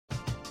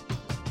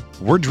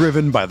We're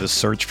driven by the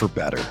search for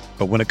better.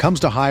 But when it comes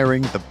to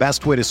hiring, the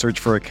best way to search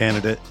for a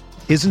candidate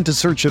isn't to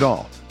search at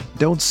all.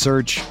 Don't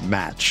search,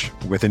 match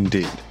with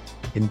Indeed.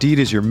 Indeed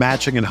is your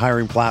matching and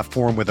hiring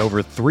platform with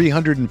over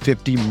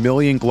 350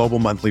 million global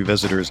monthly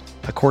visitors,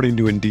 according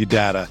to Indeed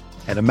data,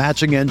 and a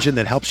matching engine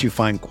that helps you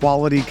find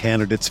quality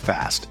candidates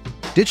fast.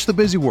 Ditch the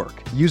busy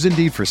work. Use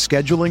Indeed for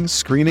scheduling,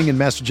 screening, and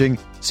messaging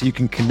so you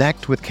can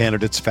connect with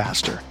candidates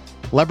faster.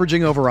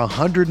 Leveraging over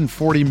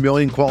 140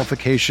 million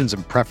qualifications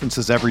and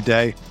preferences every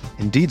day,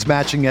 Indeed's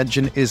matching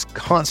engine is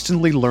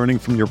constantly learning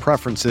from your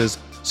preferences,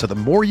 so the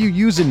more you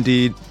use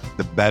Indeed,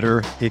 the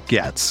better it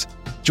gets.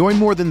 Join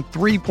more than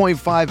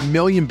 3.5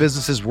 million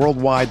businesses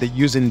worldwide that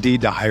use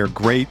Indeed to hire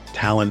great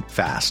talent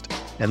fast.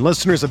 And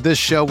listeners of this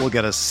show will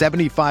get a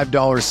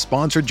 $75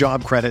 sponsored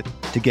job credit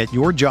to get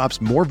your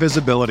jobs more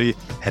visibility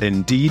at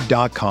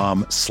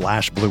Indeed.com/Blue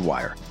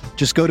Wire.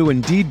 Just go to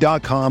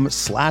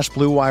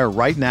Indeed.com/Blue Wire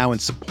right now and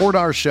support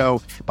our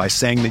show by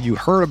saying that you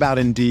heard about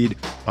Indeed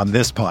on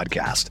this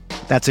podcast.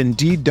 That's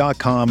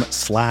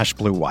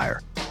Indeed.com/Blue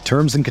Wire.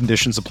 Terms and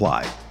conditions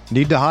apply.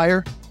 Need to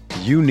hire?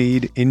 You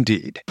need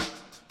Indeed.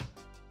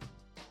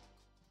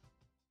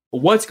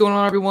 What's going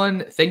on,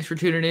 everyone? Thanks for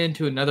tuning in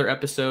to another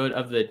episode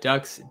of the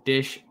Ducks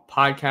Dish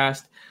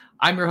podcast.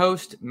 I'm your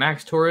host,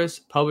 Max Torres,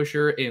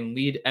 publisher and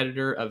lead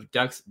editor of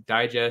Ducks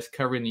Digest,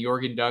 covering the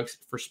Oregon Ducks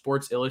for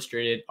Sports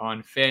Illustrated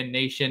on Fan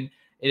Nation.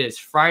 It is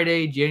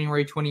Friday,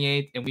 January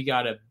 28th, and we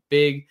got a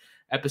big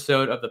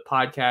episode of the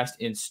podcast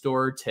in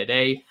store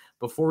today.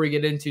 Before we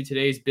get into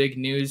today's big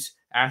news,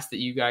 ask that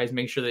you guys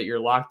make sure that you're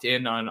locked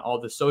in on all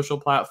the social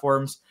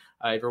platforms.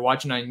 If you're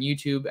watching on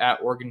YouTube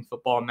at Oregon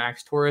Football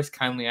Max Torres,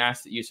 kindly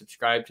ask that you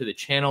subscribe to the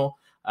channel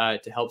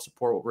to help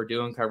support what we're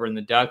doing covering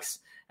the Ducks.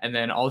 And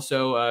then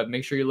also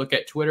make sure you look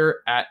at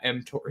Twitter at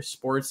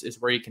mtorresports is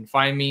where you can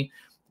find me.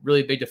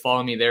 Really big to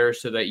follow me there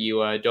so that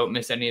you don't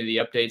miss any of the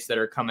updates that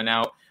are coming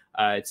out.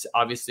 It's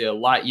obviously a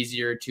lot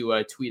easier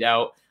to tweet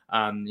out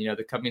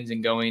the comings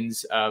and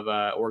goings of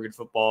Oregon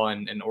football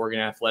and Oregon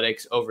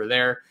athletics over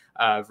there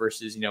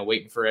versus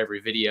waiting for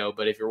every video.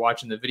 But if you're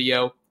watching the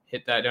video,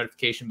 hit that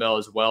notification bell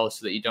as well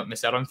so that you don't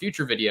miss out on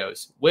future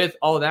videos. With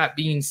all that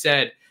being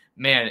said,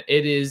 man,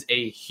 it is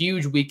a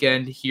huge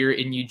weekend here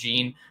in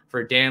Eugene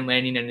for Dan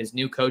Lanning and his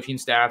new coaching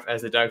staff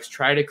as the Ducks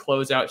try to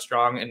close out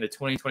strong in the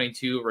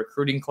 2022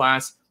 recruiting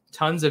class.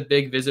 Tons of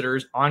big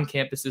visitors on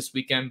campus this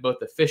weekend,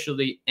 both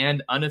officially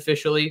and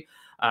unofficially.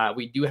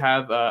 We do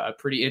have a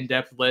pretty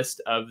in-depth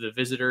list of the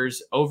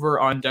visitors over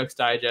on Ducks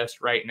Digest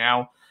right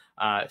now.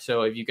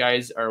 So if you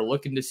guys are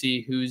looking to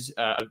see who's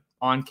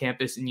on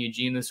campus in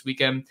Eugene this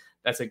weekend,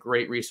 that's a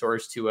great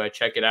resource to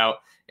check it out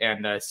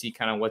and see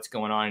kind of what's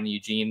going on in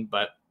Eugene.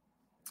 But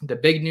the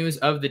big news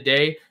of the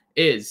day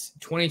is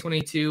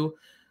 2022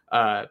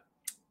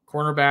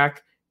 cornerback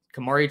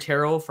Kamari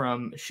Terrell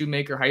from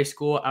Shoemaker High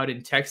School out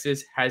in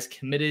Texas has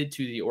committed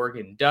to the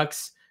Oregon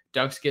Ducks.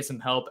 Ducks get some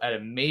help at a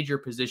major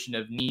position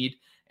of need,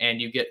 and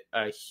you get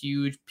a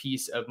huge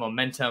piece of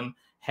momentum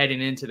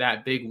heading into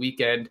that big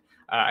weekend.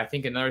 I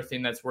think another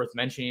thing that's worth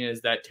mentioning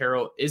is that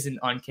Terrell isn't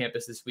on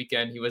campus this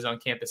weekend. He was on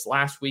campus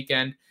last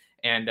weekend.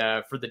 And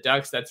for the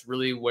Ducks, that's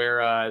really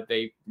where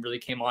they really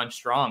came on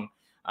strong.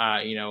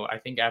 I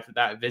think after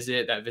that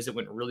visit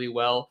went really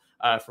well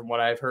from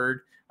what I've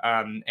heard.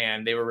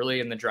 And they were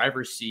really in the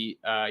driver's seat,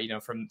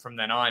 from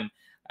then on.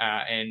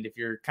 And if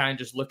you're kind of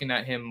just looking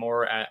at him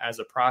more as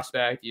a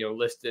prospect,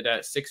 listed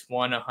at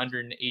 6'1",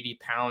 180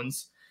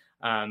 pounds,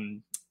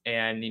 and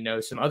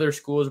some other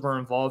schools were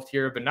involved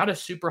here, but not a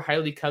super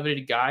highly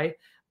coveted guy.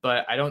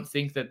 But I don't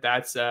think that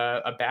that's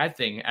a bad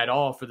thing at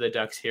all for the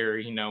Ducks here.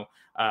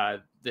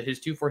 His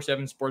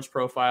 247 sports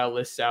profile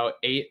lists out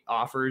 8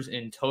 offers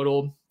in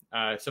total.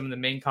 Some of the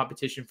main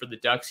competition for the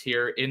Ducks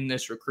here in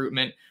this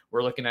recruitment,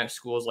 we're looking at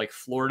schools like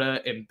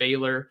Florida and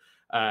Baylor.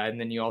 And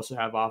then you also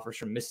have offers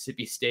from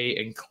Mississippi State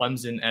and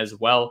Clemson as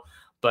well.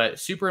 But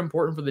super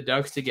important for the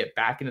Ducks to get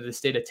back into the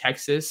state of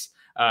Texas.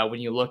 When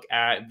you look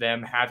at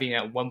them having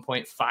at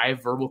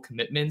 1.5 verbal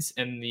commitments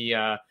in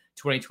the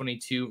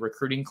 2022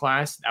 recruiting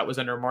class, that was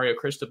under Mario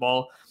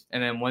Cristobal.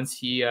 And then once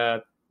he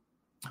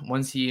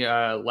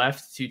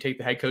left to take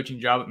the head coaching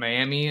job at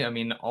Miami,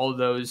 all of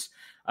those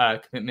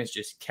commitments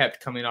just kept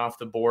coming off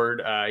the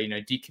board,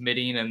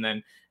 decommitting, and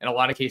then in a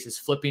lot of cases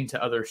flipping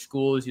to other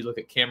schools. You look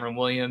at Cameron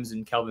Williams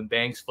and Kelvin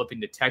Banks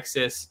flipping to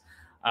Texas,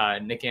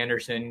 Nick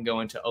Anderson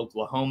going to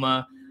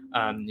Oklahoma.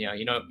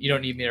 You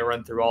don't need me to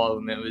run through all of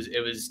them.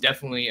 It was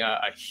definitely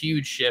a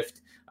huge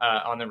shift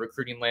on the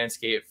recruiting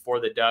landscape for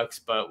the Ducks.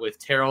 But with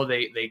Terrell,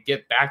 they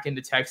get back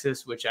into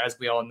Texas, which, as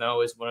we all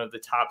know, is one of the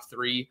top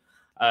 3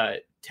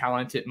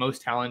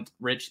 most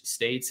talent-rich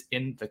states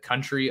in the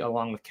country,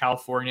 along with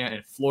California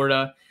and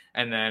Florida.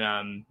 And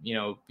then,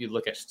 you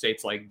look at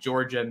states like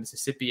Georgia,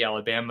 Mississippi,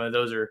 Alabama.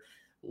 Those are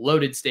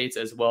loaded states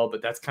as well,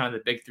 but that's kind of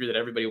the big 3 that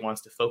everybody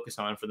wants to focus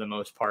on for the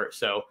most part.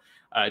 So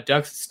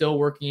Ducks still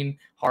working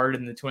hard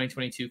in the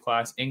 2022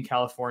 class in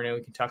California.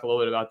 We can talk a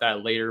little bit about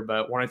that later,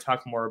 but want to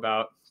talk more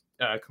about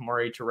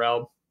Kamari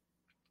Terrell.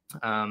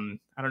 I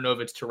don't know if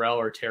it's Terrell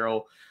or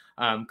Terrell.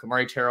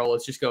 Kamari Terrell,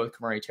 let's just go with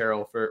Kamari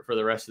Terrell for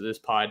the rest of this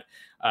pod.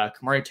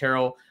 Kamari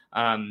Terrell,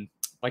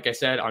 like I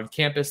said, on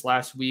campus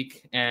last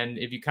week. And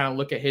if you kind of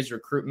look at his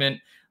recruitment,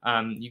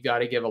 you got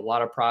to give a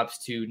lot of props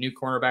to new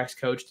cornerbacks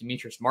coach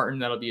Demetrius Martin.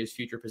 That'll be his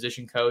future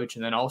position coach.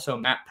 And then also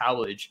Matt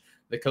Pavlich,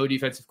 the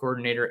co-defensive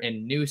coordinator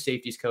and new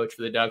safeties coach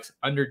for the Ducks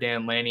under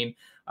Dan Lanning.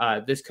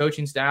 This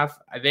coaching staff,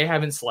 they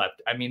haven't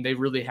slept. I mean, they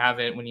really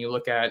haven't. When you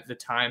look at the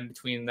time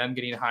between them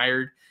getting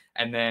hired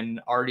and then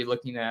already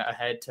looking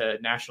ahead to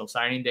National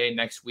Signing Day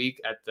next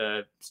week at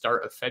the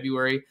start of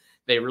February,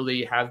 they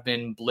really have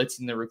been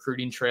blitzing the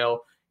recruiting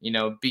trail,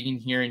 being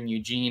here in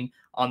Eugene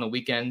on the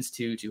weekends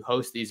to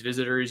host these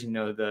visitors,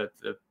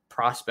 the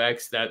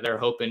prospects that they're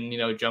hoping,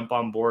 jump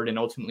on board and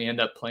ultimately end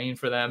up playing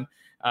for them,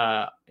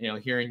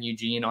 here in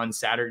Eugene on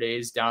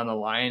Saturdays down the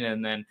line.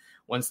 And then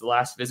once the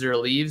last visitor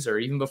leaves, or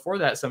even before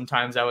that,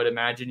 sometimes I would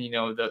imagine,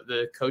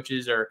 the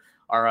coaches are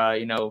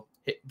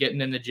getting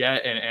in the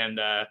jet and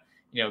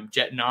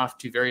jetting off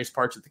to various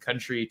parts of the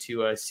country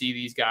to see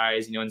these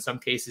guys, in some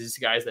cases,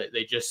 guys that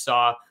they just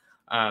saw,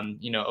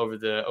 over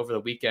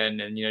the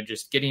weekend, and,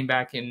 just getting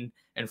back in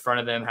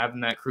front of them,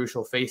 having that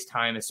crucial face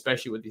time,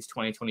 especially with these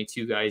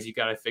 2022 guys. You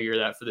got to figure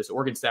that for this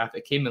Oregon staff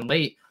that came in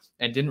late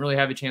and didn't really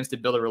have a chance to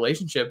build a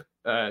relationship,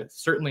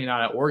 certainly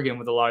not at Oregon,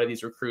 with a lot of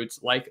these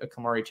recruits like a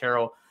Kamari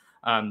Terrell.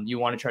 You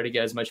want to try to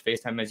get as much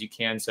face time as you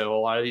can. So a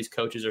lot of these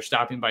coaches are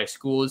stopping by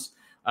schools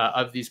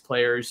of these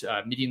players,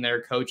 meeting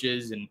their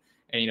coaches and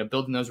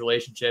building those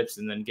relationships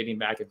and then getting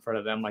back in front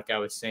of them, like I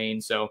was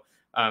saying. So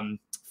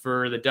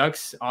for the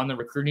Ducks on the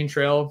recruiting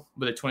trail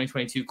with a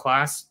 2022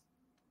 class,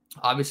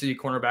 obviously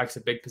cornerback's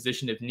a big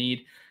position of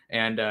need,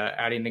 and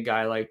adding a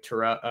guy like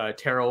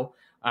Terrell,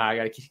 I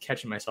got to keep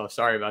catching myself.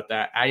 Sorry about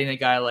that. Adding a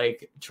guy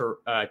like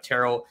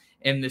Terrell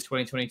in this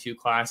 2022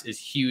 class is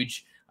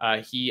huge.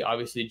 He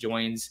obviously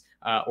joins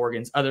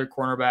Oregon's other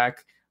cornerback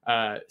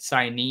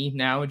signee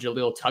now,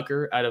 Jaleel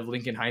Tucker, out of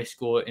Lincoln High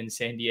School in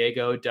San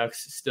Diego.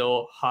 Ducks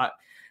still hot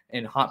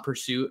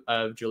pursuit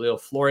of Jaleel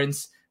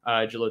Florence,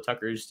 Jaleel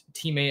Tucker's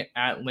teammate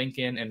at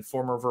Lincoln and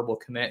former verbal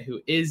commit,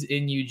 who is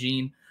in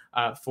Eugene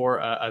for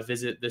a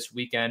visit this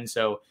weekend.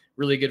 So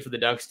really good for the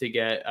Ducks to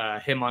get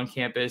him on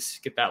campus,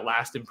 get that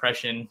last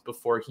impression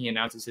before he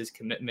announces his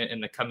commitment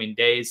in the coming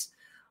days.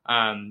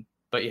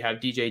 But you have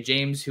DJ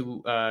James,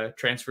 who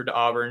transferred to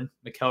Auburn,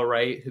 Mikael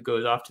Wright, who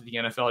goes off to the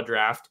NFL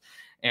draft.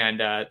 And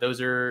those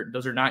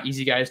are not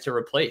easy guys to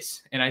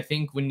replace. And I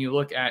think when you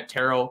look at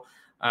Terrell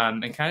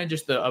and kind of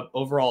just the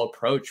overall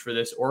approach for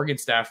this Oregon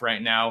staff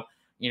right now,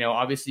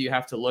 obviously you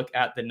have to look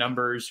at the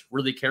numbers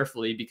really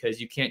carefully,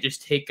 because you can't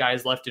just take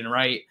guys left and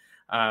right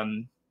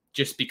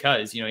just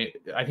because,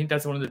 I think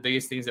that's one of the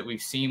biggest things that we've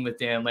seen with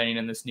Dan Lanning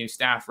and this new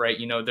staff, right?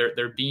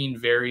 They're being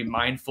very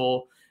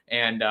mindful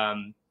and,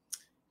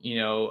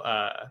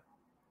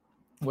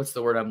 what's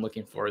the word I'm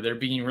looking for? They're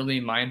being really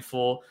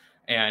mindful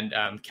and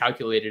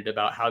calculated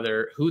about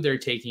who they're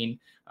taking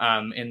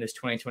in this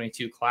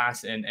 2022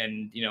 class. And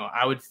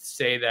I would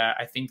say that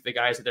I think the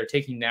guys that they're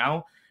taking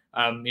now,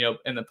 in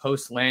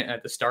the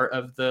at the start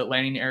of the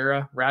Lanning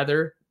era,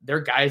 rather, they're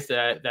guys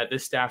that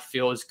this staff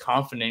feels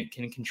confident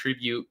can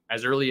contribute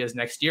as early as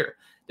next year.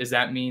 Does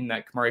that mean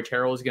that Kamari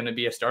Terrell is going to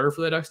be a starter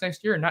for the Ducks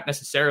next year? Not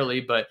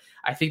necessarily, but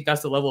I think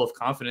that's the level of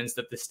confidence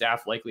that the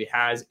staff likely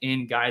has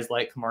in guys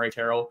like Kamari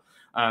Terrell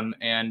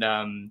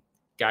and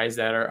guys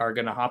that are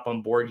going to hop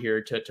on board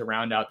here to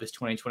round out this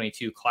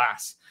 2022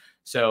 class.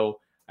 So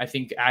I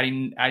think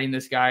adding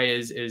this guy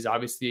is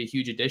obviously a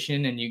huge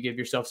addition, and you give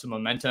yourself some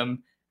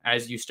momentum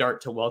as you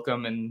start to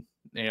welcome and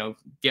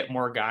get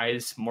more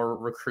guys, more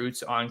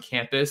recruits on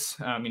campus.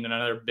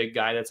 Another big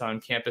guy that's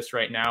on campus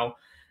right now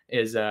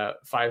is a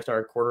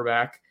 5-star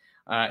quarterback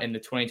in the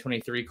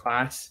 2023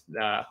 class.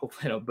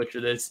 Hopefully I don't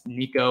butcher this.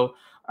 Nico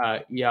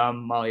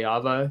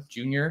Iamaleava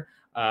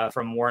Jr.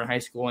 From Warren High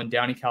School in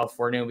Downey,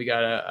 California. We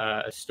got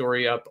a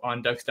story up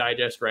on Ducks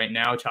Digest right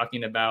now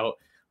talking about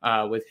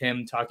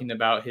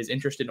his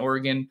interest in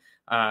Oregon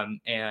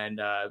and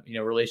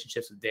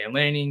relationships with Dan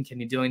Lanning,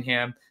 Kenny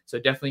Dillingham. So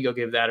definitely go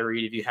give that a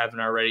read if you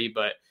haven't already.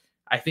 But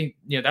I think,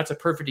 that's a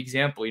perfect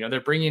example.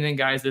 They're bringing in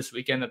guys this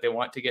weekend that they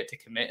want to get to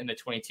commit in the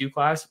 22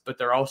 class, but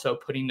they're also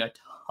putting a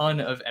ton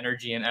of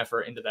energy and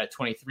effort into that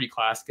 23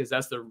 class, because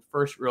that's the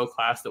first real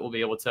class that will be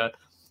able to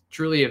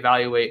truly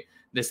evaluate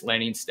this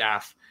Lanning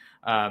staff,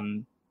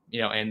 and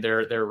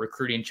their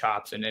recruiting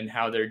chops and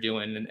how they're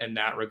doing in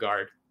that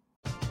regard.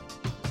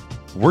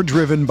 We're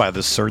driven by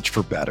the search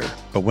for better.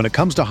 But when it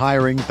comes to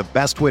hiring, the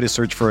best way to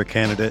search for a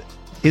candidate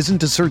isn't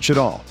to search at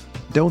all.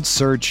 Don't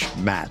search,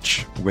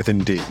 match with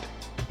Indeed.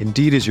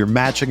 Indeed is your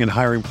matching and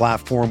hiring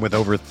platform with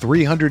over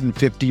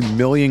 350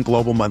 million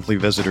global monthly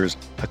visitors,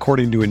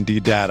 according to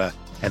Indeed data,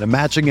 and a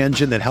matching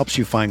engine that helps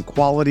you find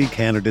quality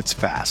candidates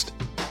fast.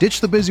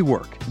 Ditch the busy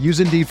work. Use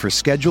Indeed for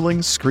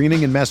scheduling,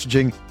 screening, and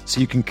messaging so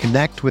you can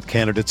connect with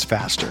candidates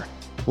faster.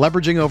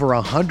 Leveraging over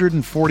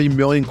 140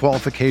 million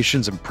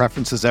qualifications and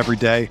preferences every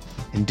day,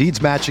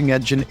 Indeed's matching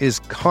engine is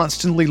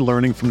constantly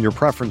learning from your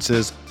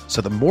preferences,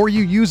 so the more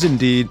you use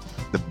Indeed,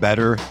 the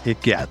better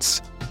it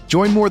gets.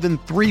 Join more than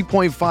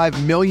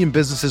 3.5 million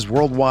businesses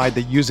worldwide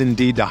that use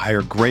Indeed to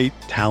hire great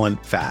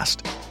talent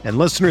fast. And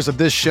listeners of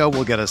this show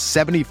will get a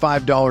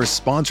 $75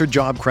 sponsored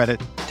job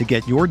credit to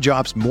get your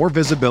jobs more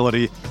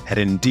visibility at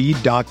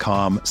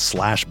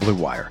Indeed.com/Blue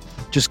Wire.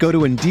 Just go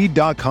to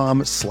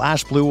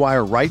Indeed.com/Blue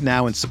Wire right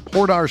now and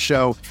support our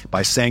show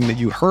by saying that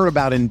you heard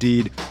about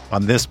Indeed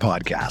on this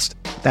podcast.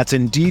 That's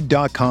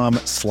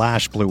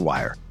Indeed.com/Blue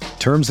Wire.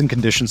 Terms and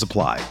conditions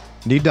apply.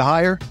 Need to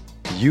hire?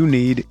 You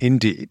need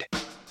Indeed.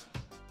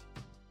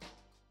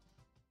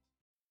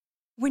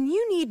 When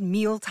you need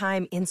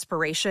mealtime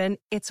inspiration,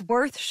 it's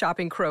worth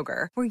shopping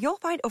Kroger, where you'll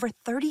find over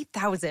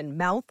 30,000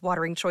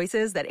 mouth-watering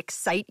choices that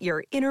excite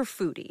your inner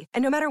foodie.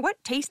 And no matter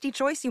what tasty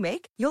choice you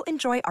make, you'll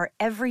enjoy our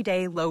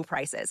everyday low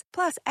prices,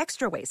 plus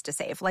extra ways to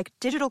save, like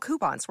digital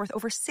coupons worth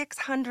over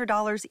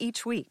 $600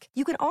 each week.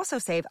 You can also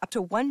save up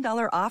to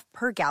 $1 off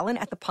per gallon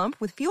at the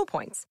pump with fuel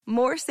points.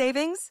 More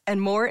savings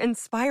and more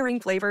inspiring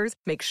flavors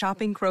make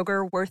shopping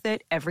Kroger worth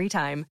it every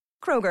time.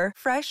 Kroger,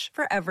 fresh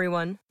for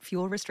everyone.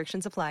 Fuel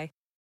restrictions apply.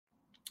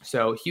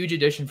 So huge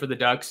addition for the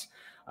Ducks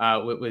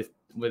with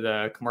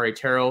Kamari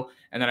Terrell.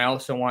 And then I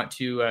also want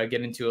to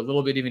get into a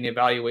little bit of an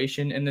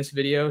evaluation in this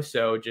video.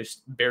 So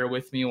just bear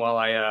with me while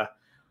I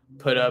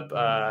put up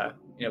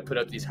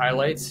these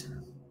highlights,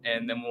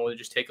 and then we'll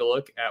just take a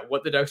look at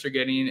what the Ducks are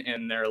getting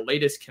in their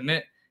latest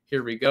commit.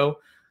 Here we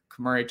go.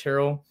 Kamari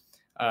Terrell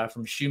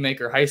from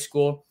Shoemaker High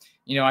School.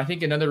 You know, I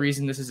think another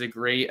reason this is a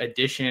great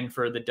addition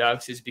for the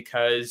Ducks is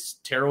because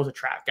Terrell's a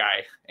track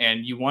guy,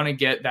 and you want to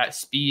get that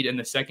speed in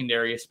the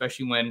secondary,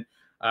 especially when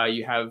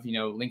you have,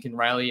 Lincoln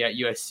Riley at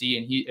USC,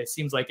 and it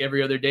seems like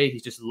every other day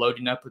he's just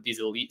loading up with these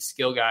elite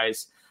skill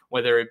guys,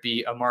 whether it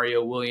be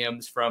Amario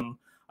Williams from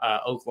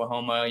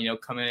Oklahoma,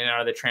 coming in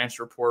out of the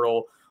transfer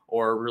portal,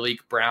 or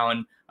Raleek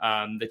Brown,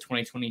 the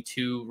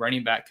 2022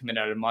 running back commit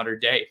out of Mater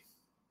Dei.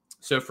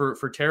 So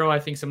for Terrell, I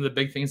think some of the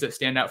big things that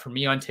stand out for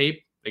me on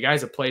tape, the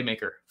guy's a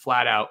playmaker,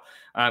 flat out.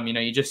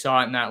 You just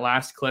saw it in that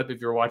last clip. If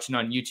you're watching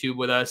on YouTube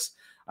with us,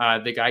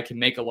 the guy can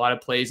make a lot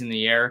of plays in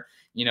the air.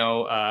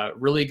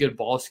 Really good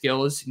ball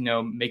skills.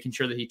 Making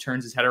sure that he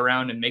turns his head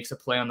around and makes a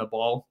play on the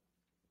ball.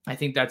 I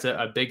think that's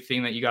a big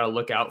thing that you got to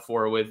look out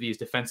for with these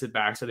defensive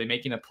backs. Are they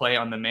making a play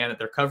on the man that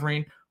they're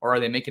covering, or are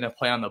they making a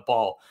play on the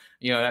ball?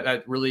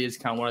 That really is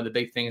kind of one of the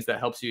big things that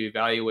helps you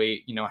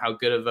evaluate, how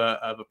good of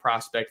a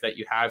prospect that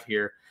you have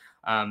here.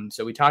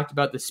 So we talked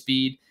about the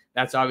speed.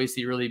 That's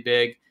obviously really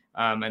big.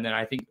 And then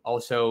I think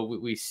also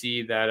we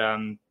see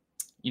that,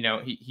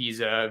 he's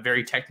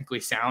very technically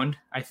sound,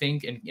 I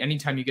think. And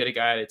anytime you get a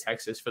guy out of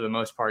Texas, for the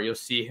most part, you'll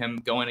see him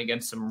going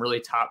against some really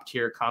top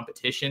tier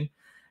competition.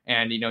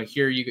 And,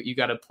 here you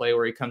got to play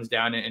where he comes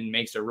down and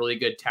makes a really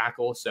good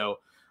tackle. So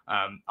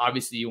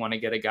obviously you want to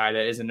get a guy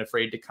that isn't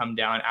afraid to come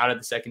down out of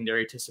the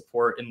secondary to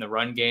support in the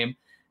run game.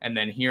 And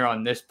then here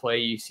on this play,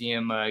 you see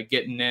him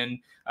getting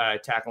in,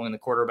 tackling the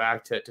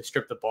quarterback to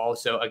strip the ball.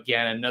 So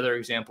again, another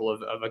example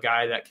of a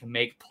guy that can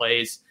make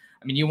plays.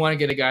 I mean, you want to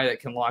get a guy that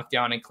can lock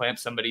down and clamp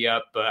somebody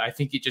up, but I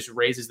think it just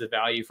raises the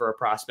value for a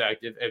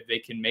prospect if they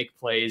can make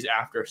plays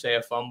after, say,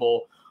 a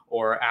fumble,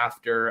 or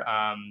after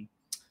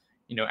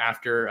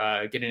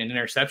getting an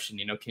interception.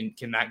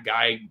 Can that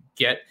guy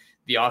get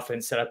the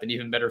offense set up in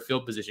even better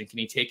field position? Can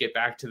he take it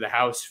back to the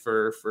house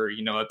for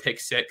a pick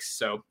six?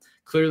 So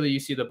clearly you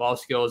see the ball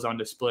skills on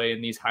display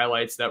in these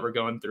highlights that we're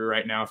going through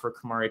right now for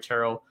Kamari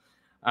Terrell.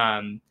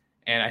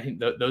 And I think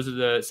those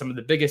are some of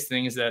the biggest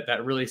things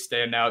that really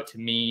stand out to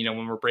me,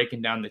 when we're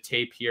breaking down the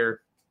tape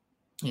here.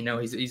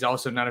 He's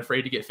also not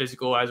afraid to get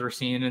physical, as we're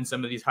seeing in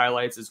some of these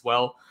highlights as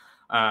well.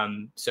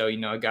 So,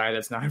 a guy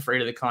that's not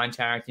afraid of the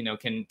contact,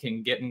 can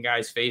get in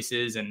guys'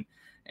 faces and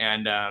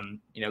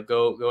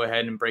go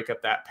ahead and break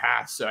up that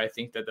pass. So I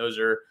think that those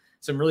are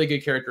some really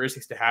good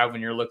characteristics to have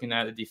when you're looking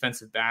at the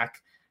defensive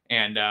back,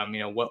 and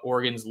what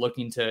Oregon's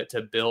looking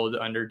to build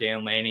under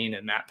Dan Lanning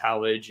and Matt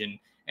Powledge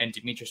and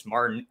Demetrius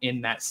Martin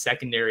in that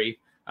secondary.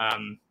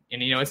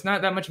 It's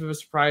not that much of a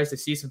surprise to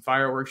see some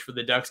fireworks for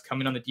the Ducks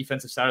coming on the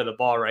defensive side of the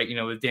ball, right?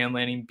 With Dan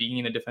Lanning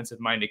being a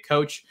defensive-minded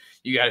coach,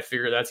 you got to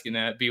figure that's going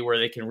to be where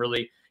they can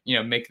really,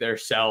 make their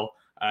sell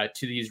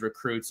to these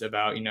recruits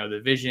about,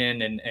 the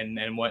vision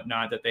and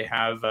whatnot that they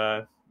have,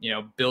 that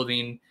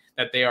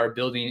they are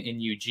building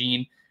in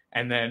Eugene.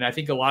 And then I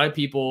think a lot of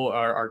people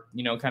are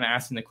kind of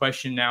asking the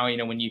question now,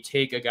 when you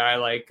take a guy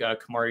like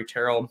Kamari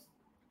Terrell,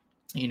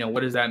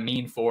 what does that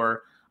mean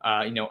for,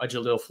 a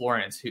Jaleel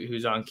Florence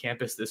who's on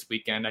campus this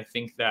weekend? I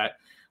think that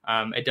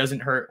it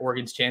doesn't hurt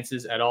Oregon's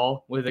chances at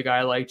all with a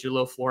guy like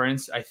Jaleel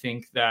Florence. I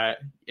think that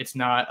it's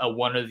not a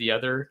one or the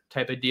other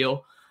type of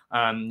deal.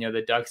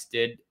 The Ducks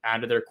did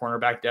add to their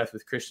cornerback depth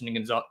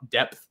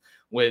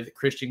with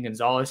Christian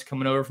Gonzalez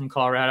coming over from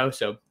Colorado.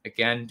 So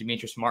again,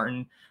 Demetrius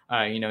Martin,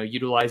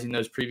 utilizing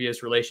those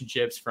previous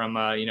relationships from,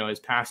 his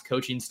past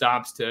coaching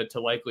stops to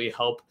likely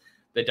help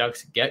the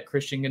Ducks get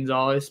Christian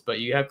Gonzalez.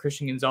 But you have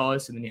Christian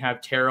Gonzalez, and then you have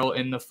Terrell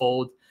in the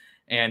fold.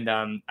 And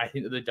I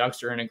think that the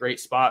Ducks are in a great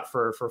spot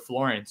for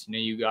Florence.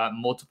 You got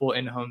multiple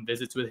in-home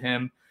visits with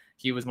him.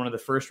 He was one of the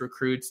first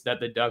recruits that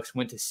the Ducks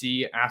went to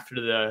see after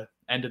the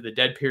end of the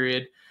dead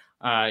period.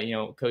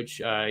 Coach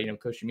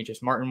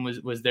Demetrius Martin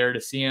was there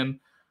to see him.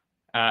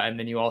 And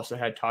then you also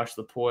had Tosh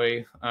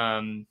Lupoi.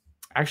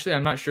 Actually,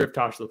 I'm not sure if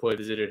Tosh Lupoi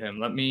visited him.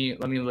 Let me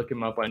look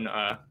him up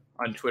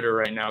on Twitter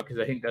right now, because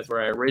I think that's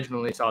where I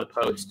originally saw the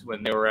post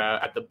when they were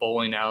at the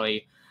bowling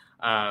alley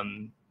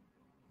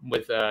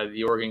with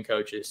the Oregon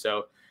coaches.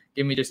 So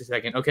give me just a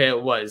second. Okay,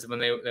 it was when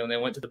they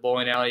went to the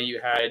bowling alley. You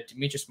had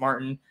Demetrius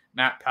Martin,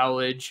 Matt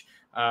Powledge,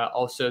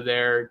 also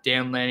there.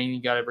 Dan Lanning,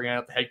 you got to bring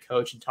out the head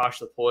coach, and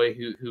Tosh Lupoi,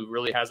 who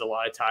really has a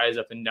lot of ties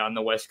up and down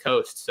the West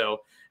Coast.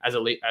 So as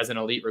an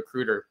elite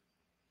recruiter.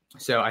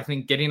 So I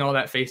think getting all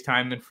that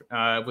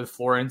FaceTime with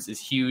Florence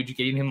is huge.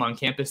 Getting him on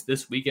campus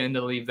this weekend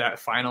to leave that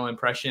final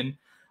impression.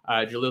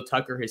 Jaleel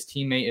Tucker, his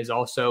teammate, is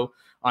also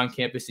on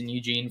campus in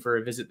Eugene for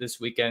a visit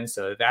this weekend.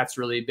 So that's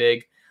really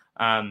big.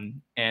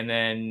 And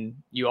then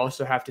you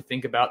also have to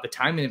think about the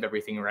timing of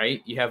everything,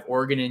 right? You have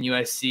Oregon and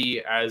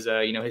USC as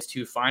his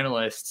two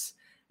finalists,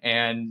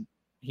 and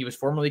he was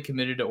formerly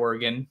committed to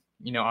Oregon.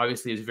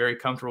 Obviously is very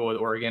comfortable with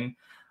Oregon.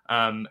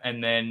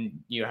 And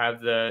then you have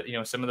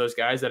some of those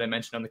guys that I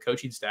mentioned on the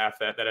coaching staff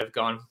that have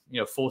gone,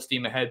 full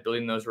steam ahead,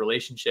 building those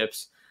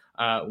relationships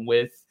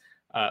with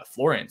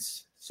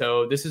Florence.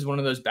 So this is one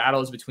of those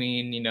battles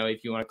between,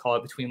 if you want to call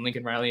it, between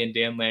Lincoln Riley and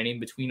Dan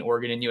Lanning, between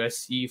Oregon and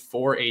USC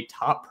for a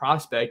top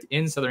prospect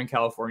in Southern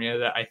California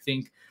that I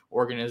think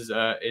Oregon is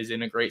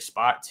in a great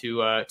spot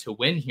to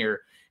win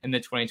here in the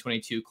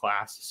 2022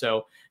 class.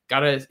 So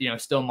gotta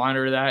still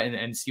monitor that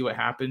and see what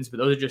happens. But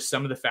those are just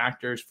some of the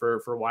factors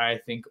for why I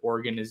think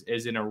Oregon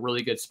is in a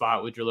really good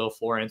spot with Jaleel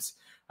Florence.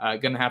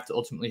 Gonna have to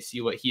ultimately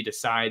see what he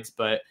decides,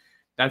 but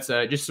that's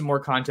just some more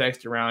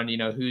context around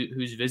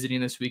who's visiting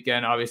this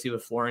weekend. Obviously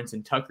with Florence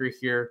and Tucker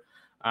here,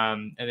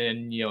 and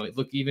then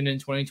look, even in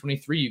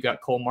 2023, you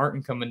got Cole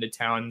Martin coming to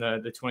town,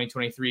 the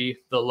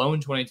lone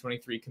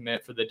 2023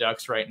 commit for the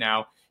Ducks right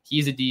now.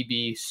 He's a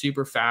DB,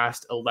 super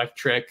fast,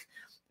 electric,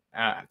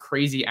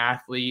 crazy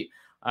athlete.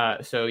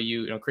 So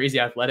crazy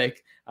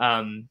athletic.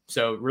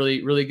 So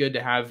really, really good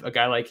to have a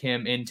guy like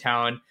him in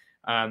town.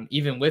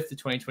 Even with the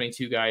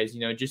 2022 guys,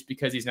 just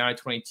because he's not a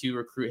 22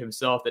 recruit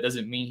himself, that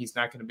doesn't mean he's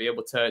not going to be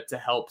able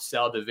to help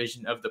sell the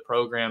vision of the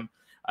program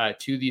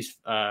to these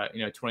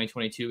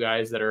 2022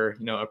 guys that are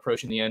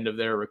approaching the end of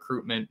their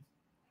recruitment.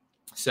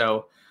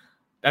 So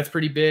that's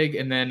pretty big.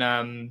 And then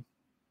I'm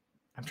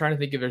trying to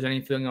think if there's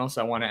anything else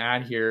I want to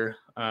add here.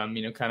 Kind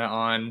of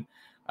on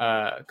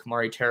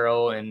Kamari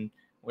Terrell, and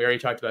we already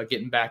talked about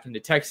getting back into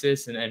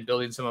Texas and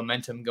building some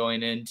momentum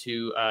going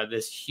into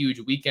this huge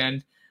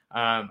weekend.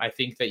 I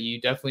think that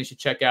you definitely should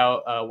check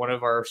out one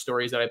of our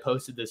stories that I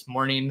posted this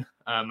morning,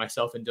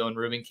 myself and Dylan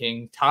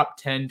Rubenking, top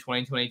 10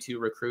 2022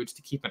 recruits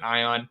to keep an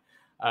eye on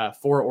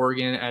for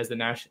Oregon as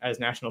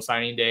National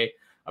Signing Day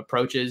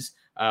approaches.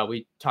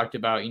 We talked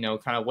about,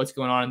 kind of what's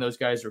going on in those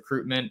guys'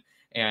 recruitment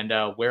and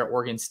where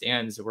Oregon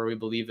stands, where we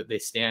believe that they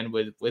stand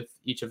with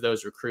each of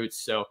those recruits.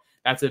 So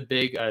that's a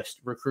big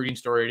recruiting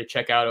story to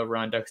check out over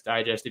on Ducks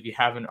Digest if you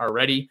haven't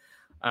already.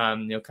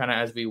 Kind of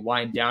as we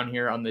wind down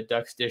here on the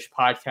Ducks Dish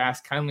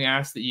podcast, kindly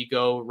ask that you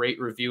go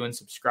rate, review, and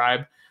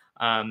subscribe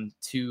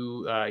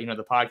to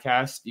the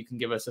podcast. You can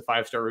give us a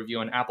 5-star review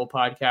on Apple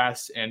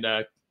Podcasts and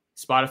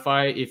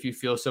Spotify if you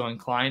feel so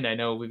inclined. I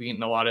know we've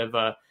gotten a lot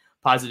of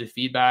positive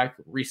feedback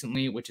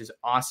recently, which is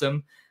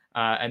awesome.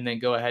 And then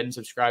go ahead and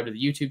subscribe to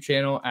the YouTube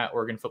channel at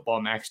Oregon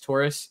Football Max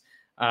Torres,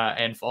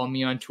 and follow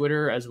me on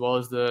Twitter as well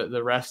as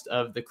the rest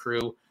of the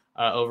crew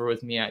over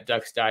with me at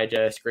Ducks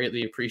Digest.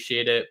 Greatly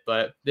appreciate it.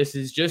 But this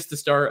is just the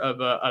start of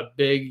a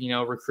big,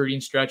 recruiting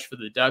stretch for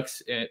the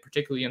Ducks,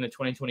 particularly in the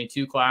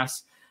 2022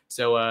 class.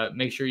 So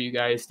make sure you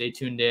guys stay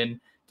tuned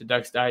in to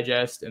Ducks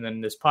Digest and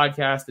then this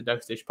podcast, the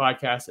Ducks Dish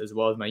podcast, as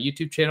well as my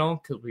YouTube channel,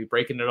 because we'll be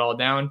breaking it all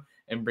down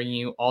and bringing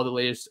you all the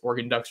latest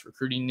Oregon Ducks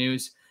recruiting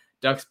news.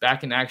 Ducks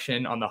back in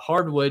action on the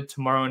hardwood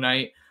tomorrow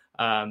night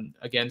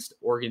against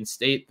Oregon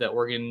State. The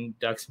Oregon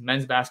Ducks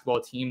men's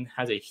basketball team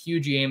has a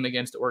huge game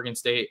against Oregon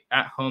State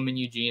at home in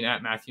Eugene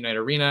at Matthew Knight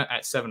Arena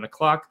at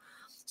 7:00.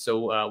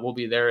 So we'll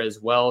be there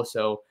as well.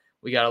 So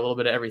we got a little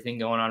bit of everything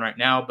going on right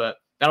now, but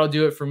that'll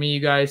do it for me, you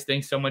guys.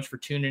 Thanks so much for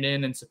tuning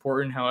in and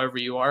supporting however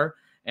you are.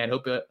 And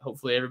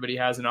hopefully everybody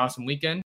has an awesome weekend.